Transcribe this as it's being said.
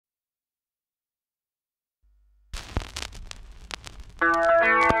I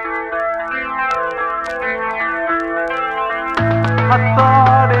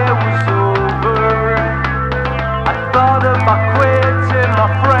thought it was over. I thought about quitting my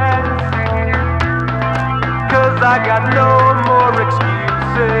friends, 'cause I got no more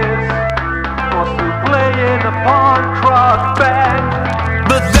excuses for still playing a punk rock band.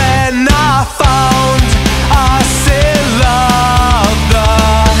 But then I found I still love the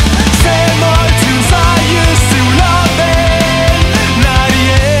same old tunes I used to love in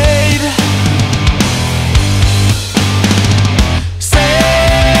 '98. Say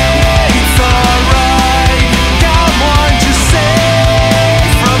it's alright, come on, just say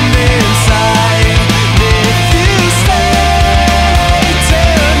from the inside. If you stay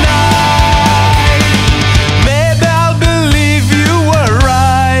tonight, maybe I'll believe you were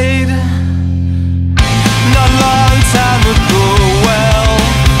right. Not a long time ago, well,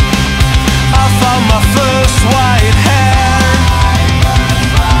 I found my first white hair.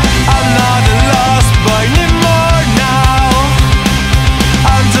 I'm not a lost boy anymore now.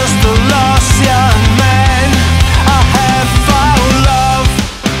 I'm just a lost young man. I have found love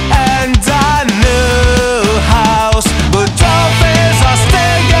and a new house, but dolphins are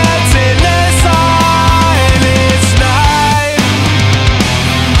still getting inside each night.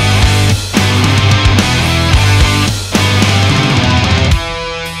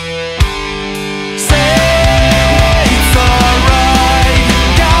 Say it's alright,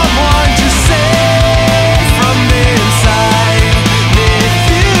 come on, just say from the inside. If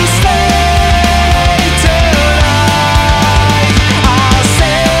you stay tonight, I'll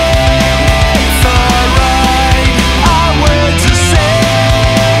say it's alright. I will just say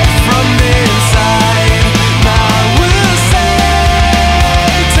from the inside. I will say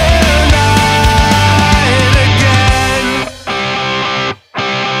tonight again.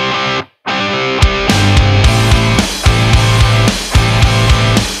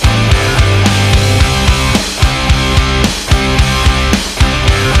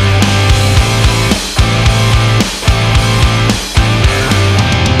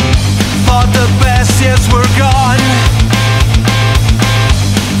 Thought the best years were gone,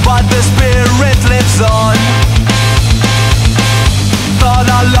 but the spirit lives on. Thought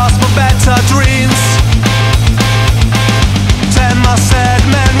I lost my better dreams. Temma said,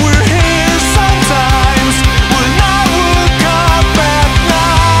 man, we're here sometimes. When I woke up at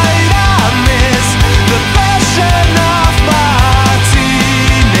night, I miss the passion of my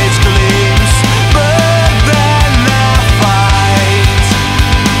teenage gleams. But then I fight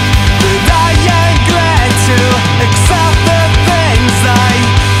that I am glad to accept the things I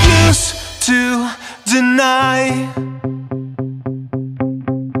used to deny.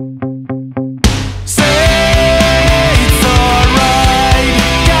 Say it's alright,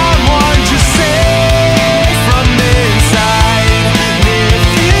 come on, just say from the inside. If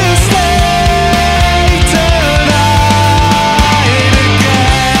you stay tonight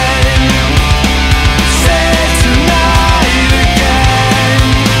again, say tonight again,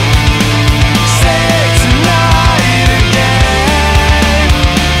 say tonight again,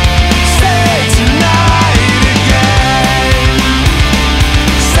 say tonight again,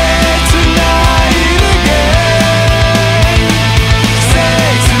 say tonight again, say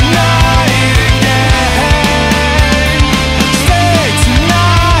tonight again, say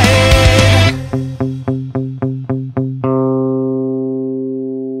tonight.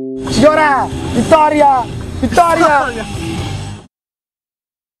 Signora! Vittoria! Vittoria!